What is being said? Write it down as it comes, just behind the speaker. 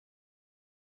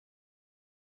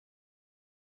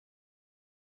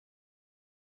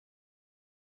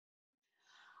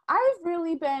I've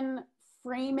really been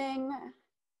framing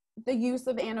the use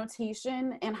of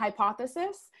annotation and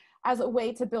hypothesis as a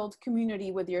way to build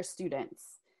community with your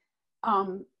students.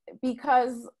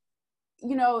 Because,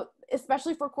 you know,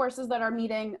 especially for courses that are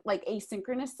meeting like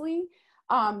asynchronously,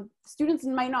 students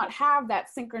might not have that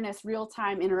synchronous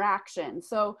real-time interaction.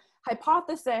 So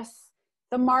hypothesis,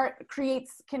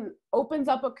 opens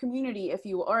up a community, if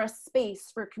you will, or a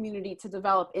space for community to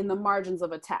develop in the margins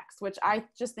of a text, which I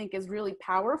just think is really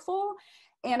powerful.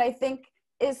 And I think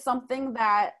is something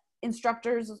that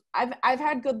instructors, I've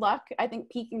had good luck, I think,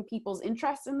 piquing people's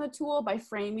interest in the tool by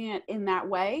framing it in that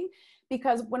way,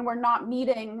 because when we're not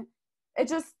meeting, it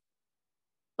just,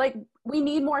 like, we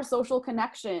need more social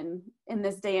connection in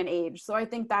this day and age. So I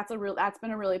think that's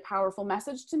been a really powerful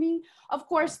message to me. Of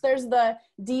course, there's the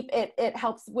deep, it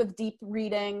helps with deep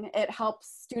reading. It helps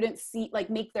students see, like,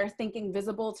 make their thinking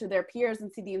visible to their peers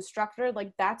and see the instructor.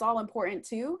 Like, that's all important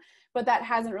too, but that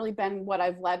hasn't really been what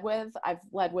I've led with. I've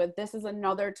led with, this is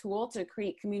another tool to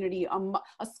create community,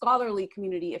 a scholarly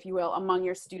community, if you will, among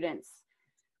your students.